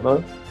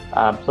uncomfortable.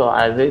 So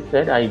as I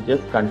said, I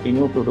just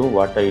continue to do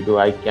what I do.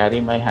 I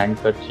carry my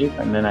handkerchief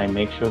and then I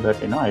make sure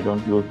that I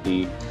don't use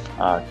the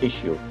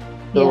tissue.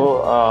 So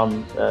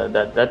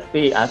that's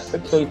the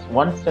aspect. So it's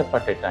one step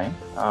at a time,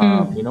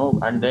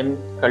 and then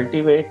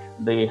cultivate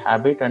the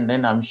habit, and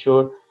then I'm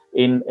sure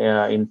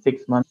in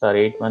 6 months or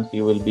 8 months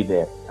you will be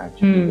there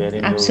actually,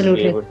 wherein you will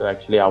be able to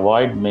actually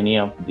avoid many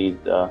of these,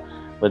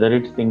 whether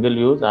it's single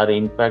use or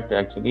in fact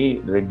actually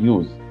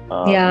reduce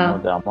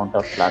the amount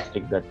of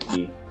plastic that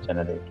we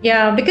generate.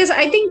 Yeah, because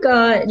I think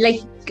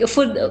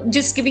for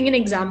just giving an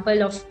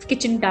example of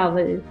kitchen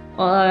towel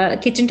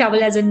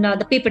as in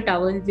the paper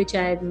towel, which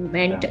I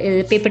meant,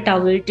 paper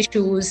towel,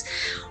 tissues,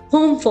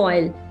 home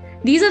foil.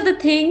 These are the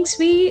things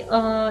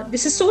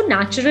this is so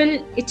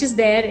natural. It is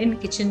there in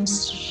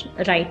kitchens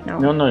right now.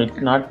 No, it's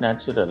not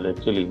natural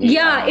actually.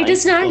 It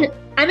is not.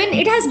 I mean,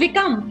 it has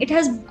become.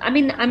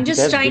 I'm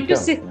just trying to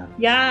say.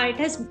 Yeah,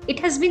 it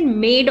has been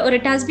made, or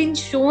it has been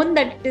shown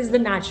that it is the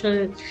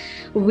natural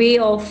way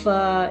of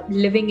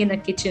living in a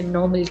kitchen,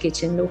 normal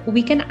kitchen.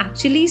 We can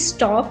actually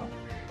stop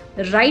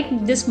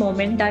right this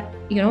moment that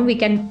we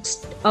can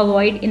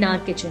avoid in our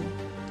kitchen.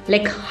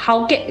 Like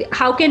how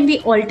can we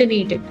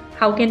alternate it?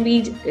 How can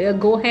we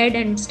go ahead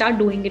and start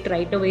doing it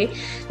right away?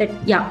 That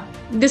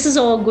this is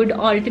a good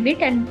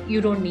alternate and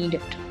you don't need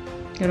it,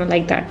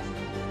 like that.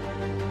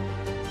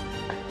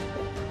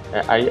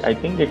 I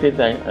think it is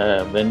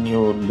when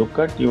you look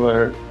at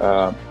your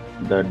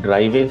the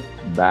dry waste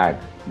bag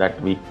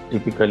that we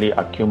typically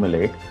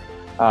accumulate.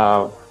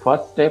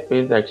 First step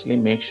is actually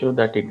make sure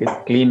that it is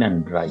clean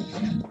and dry.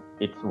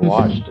 It's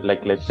washed,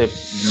 like let's say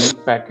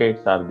milk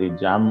packets or the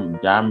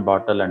jam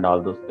bottle and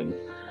all those things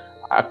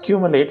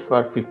accumulate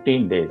for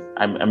 15 days.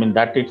 I mean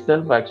that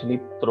itself actually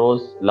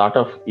throws a lot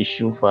of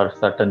issue for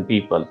certain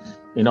people.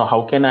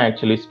 How can I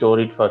actually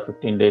store it for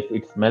 15 days?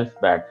 It smells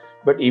bad.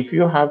 But if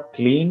you have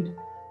cleaned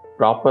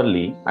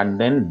properly and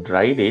then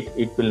dried it,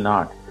 it will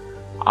not.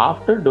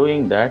 After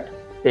doing that,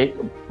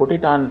 put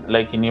it on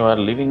like in your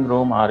living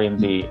room or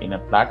in a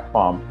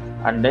platform,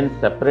 and then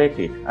separate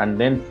it and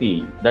then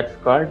see. That's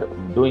called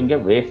doing a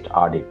waste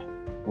audit.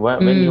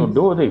 When you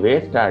do the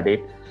waste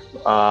audit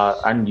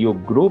and you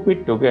group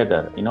it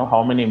together,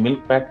 how many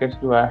milk packets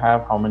do I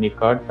have, how many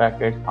curd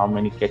packets, how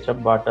many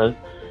ketchup bottles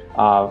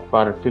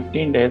for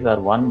 15 days or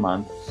 1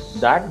 month,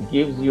 that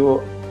gives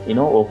you,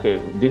 okay,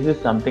 this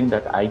is something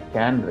that I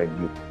can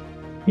reduce.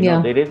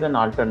 There is an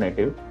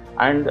alternative.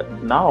 And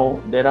now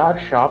there are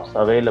shops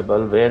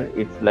available where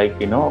it's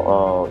like,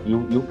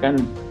 you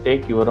can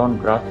take your own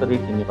groceries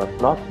in your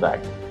cloth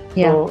bag.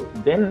 So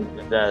then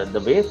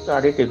the waste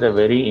audit is a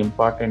very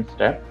important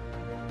step,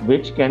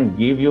 which can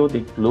give you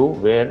the clue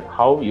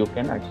how you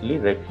can actually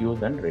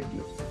refuse and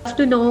reduce. I have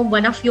to know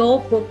one of your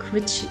book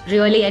which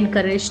really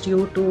encouraged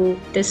you to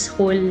this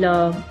whole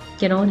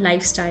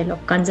lifestyle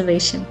of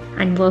conservation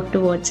and work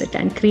towards it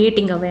and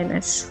creating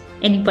awareness.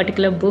 Any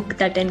particular book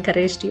that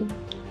encouraged you?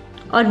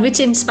 Or which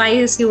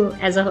inspires you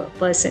as a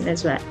person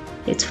as well.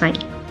 It's fine.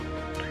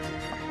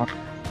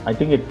 I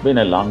think it's been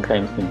a long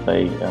time since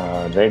I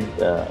read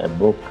a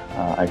book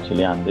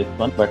actually on this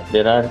one, but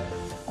there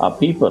are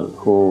people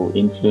who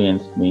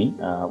influenced me.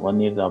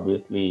 One is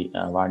obviously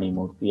Vani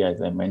Murthy,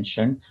 as I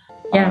mentioned.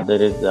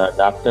 There is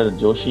Dr.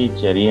 Joshi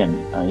Cherian.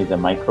 He's a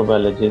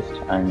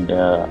microbiologist and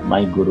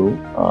my guru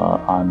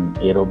on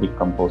aerobic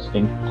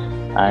composting.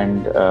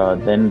 And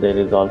then there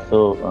is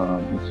also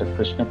Mr.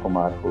 Krishna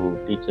Kumar, who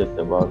teaches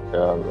about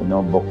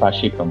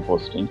bokashi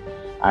composting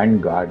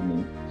and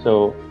gardening.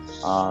 So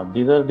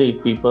these are the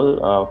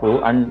people who,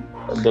 and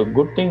the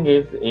good thing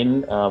is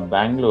in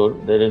Bangalore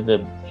there is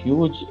a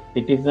huge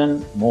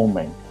citizen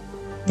movement.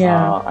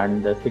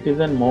 And the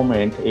citizen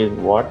movement is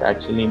what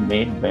actually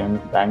made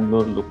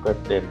Bangalore look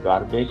at their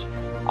garbage.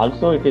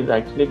 Also, it is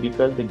actually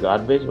because the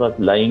garbage was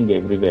lying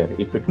everywhere.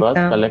 If it was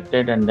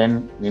collected and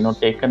then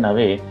taken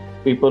away,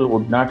 people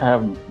would not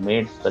have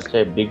made such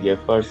a big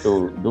effort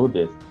to do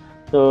this.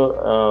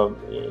 So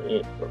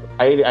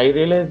I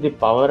realized the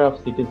power of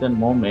citizen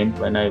movement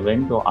when I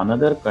went to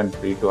another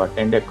country to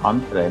attend a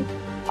conference,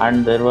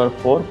 and there were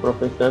four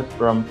professors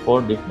from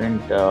four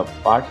different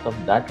parts of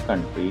that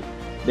country.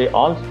 They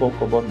all spoke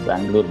about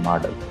Bangalore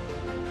model.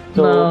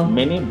 So Wow.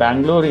 many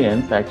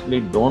Bangaloreans actually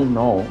don't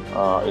know,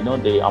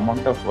 the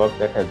amount of work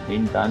that has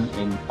been done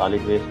in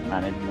solid waste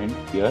management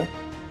here,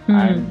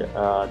 and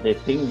they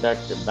think that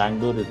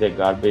Bangalore is a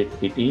garbage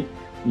city.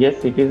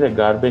 Yes, it is a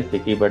garbage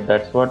city, but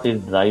that's what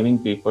is driving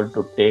people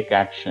to take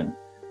action.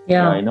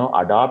 Yeah.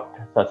 Adopt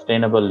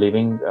sustainable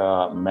living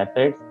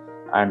methods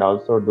and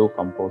also do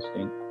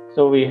composting.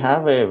 So we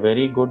have a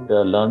very good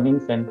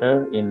learning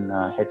center in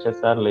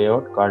HSR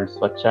layout called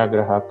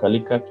Swachhagraha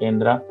Kalika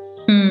Kendra,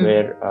 Hmm.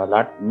 where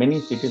many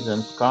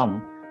citizens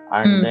come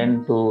and Hmm. then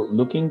to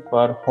looking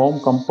for home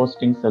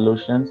composting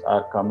solutions or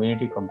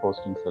community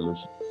composting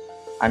solutions.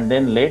 And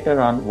then later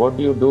on, what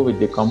do you do with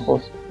the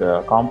compost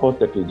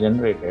that you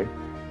generated?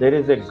 There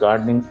is a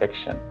gardening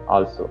section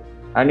also,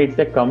 and it's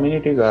a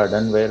community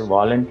garden where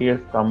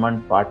volunteers come and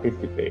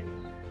participate.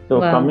 So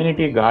Wow.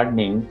 community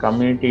gardening,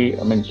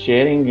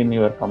 sharing in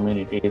your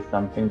community is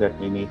something that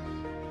we need to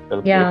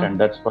inculcate, Yeah. and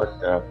that's what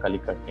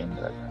Kalika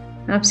Kendra does.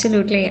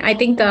 Absolutely. I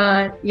think,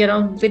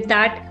 with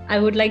that, I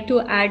would like to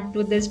add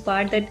to this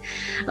part that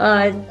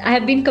I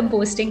have been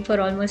composting for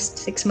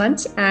almost 6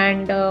 months,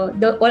 and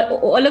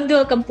all of the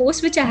compost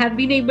which I have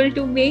been able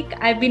to make,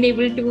 I've been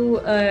able to,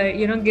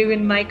 give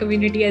in my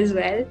community as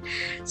well.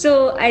 So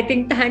I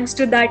think thanks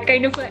to that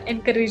kind of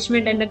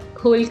encouragement and the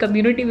whole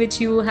community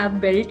which you have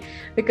built,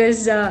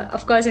 because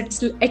of course,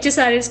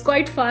 HSR is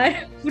quite far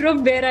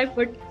from where I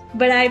put,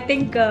 but I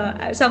think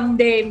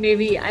someday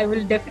maybe I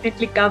will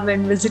definitely come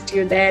and visit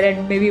you there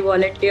and maybe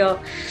volunteer.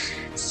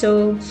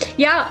 So,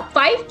 yeah,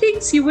 5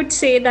 things you would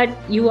say that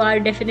you are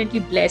definitely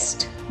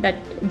blessed, that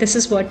this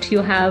is what you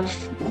have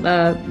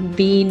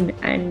been,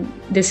 and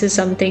this is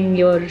something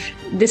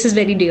this is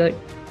very dear,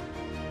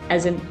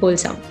 as in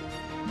wholesome.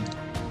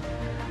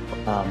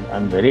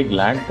 I'm very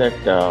glad that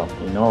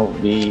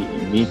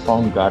we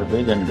found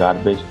garbage and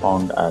garbage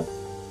found us.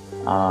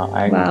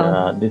 And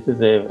Wow. this is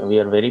we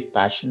are very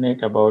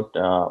passionate about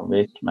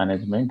waste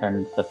management and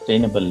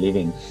sustainable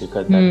living,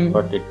 because that's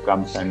what it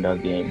comes under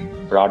the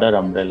broader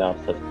umbrella of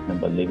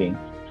sustainable living.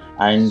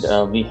 And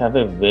we have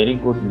a very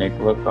good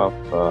network of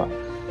uh,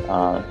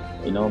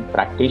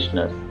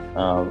 practitioners,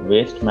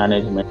 waste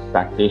management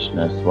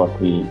practitioners, what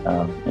we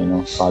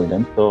call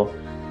them. So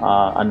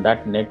and that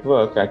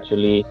network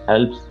actually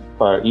helps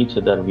for each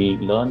other. We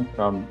learn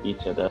from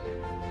each other.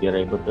 We are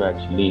able to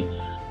actually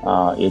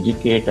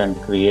educate and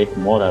create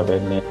more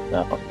awareness,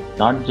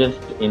 not just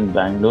in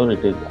Bangalore,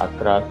 it is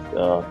across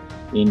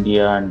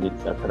India and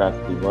it's across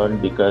the world,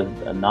 because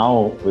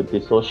now with the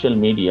social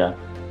media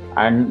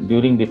and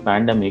during the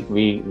pandemic,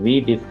 we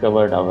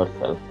rediscovered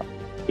ourselves.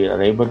 We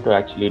are able to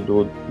actually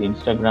do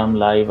Instagram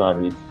live,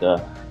 or it's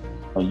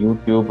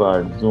YouTube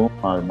or Zoom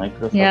or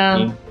Microsoft Yeah.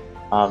 Teams.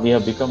 We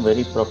have become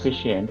very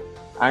proficient,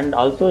 and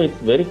also it's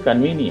very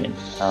convenient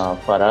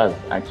for us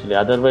actually.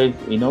 Otherwise,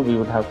 we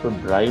would have to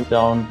drive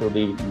down to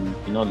the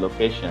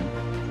location.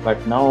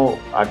 But now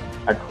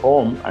at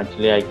home,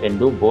 actually, I can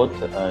do both.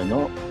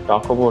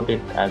 Talk about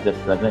it as a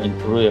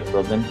present through a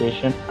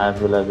presentation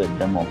as well as a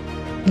demo.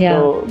 Yeah.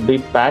 So the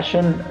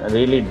passion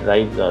really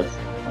drives us,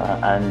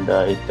 and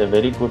it's a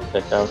very good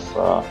set of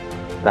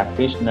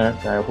practitioners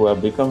who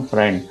have become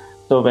friends.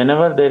 So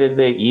whenever there is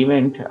a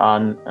event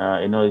on,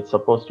 it's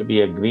supposed to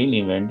be a green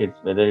event. It's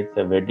whether it's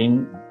a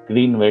wedding,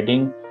 green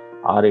wedding,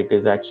 or it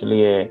is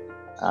actually a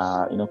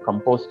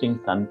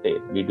composting Sante.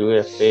 We do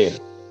a fair.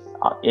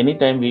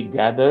 Anytime we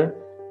gather,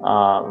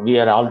 we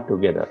are all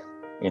together.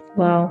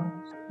 Wow.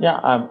 Yeah,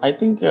 I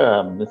think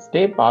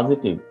stay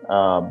positive,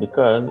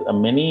 because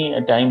many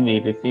a time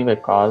we receive a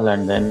call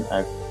and then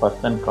a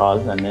person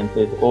calls and then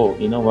says, "Oh,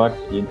 you know what?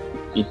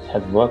 It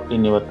has worked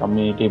in your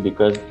community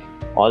because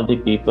all the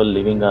people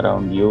living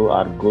around you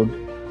are good,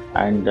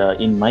 and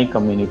in my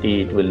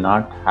community it will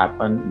not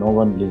happen. No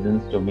one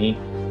listens to me."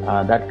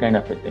 That kind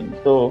of a thing.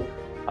 So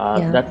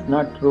Yeah. that's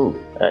not true.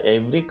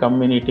 Every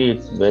community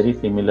is very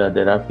similar.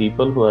 There are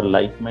people who are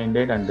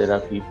like-minded, and there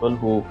are people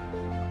who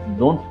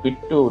don't fit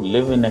to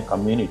live in a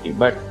community,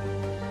 but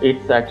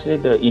it's actually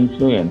the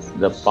influence,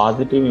 the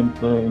positive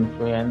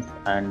influence,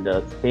 and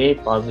stay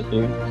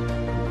positive,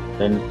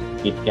 then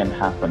it can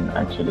happen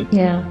actually.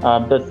 Yeah.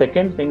 The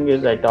second thing is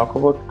I talk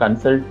about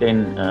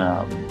consultant,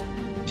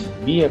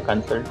 be a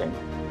consultant.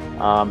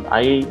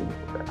 I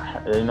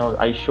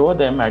show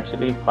them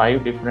actually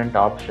 5 different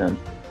options.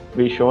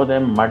 We show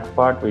them mud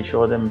pot, we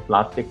show them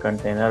plastic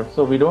container.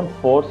 So we don't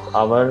force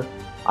our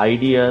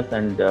ideas,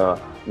 and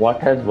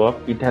what has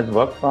worked, it has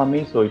worked for me,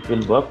 so it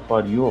will work for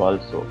you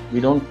also.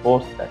 We don't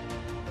force that.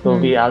 So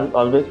we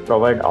always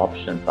provide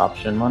options,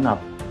 option one,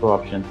 option two,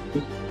 option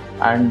three,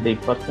 and the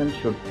person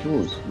should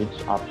choose which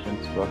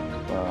options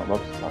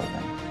works for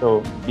them.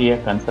 So be a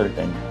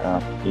consultant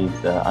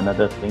is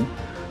another thing.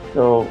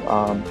 So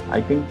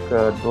I think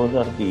those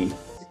are the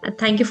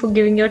Thank you for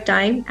giving your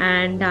time,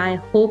 and I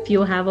hope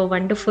you have a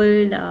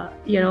wonderful,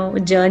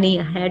 journey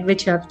ahead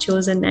which you have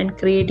chosen, and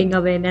creating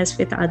awareness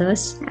with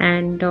others.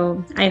 And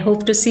I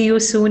hope to see you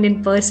soon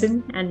in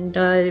person. And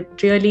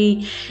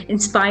really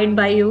inspired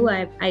by you,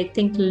 I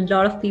think a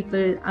lot of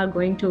people are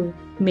going to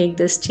make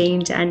this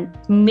change and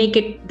make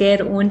it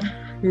their own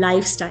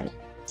lifestyle.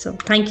 So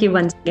thank you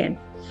once again.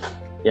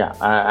 Yeah,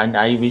 and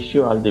I wish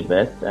you all the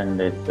best,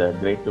 and it's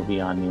great to be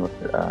on your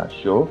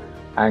show.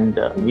 And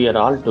we are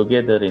all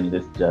together in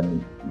this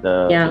journey,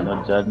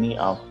 the journey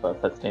of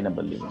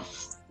sustainable living.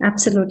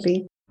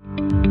 Absolutely.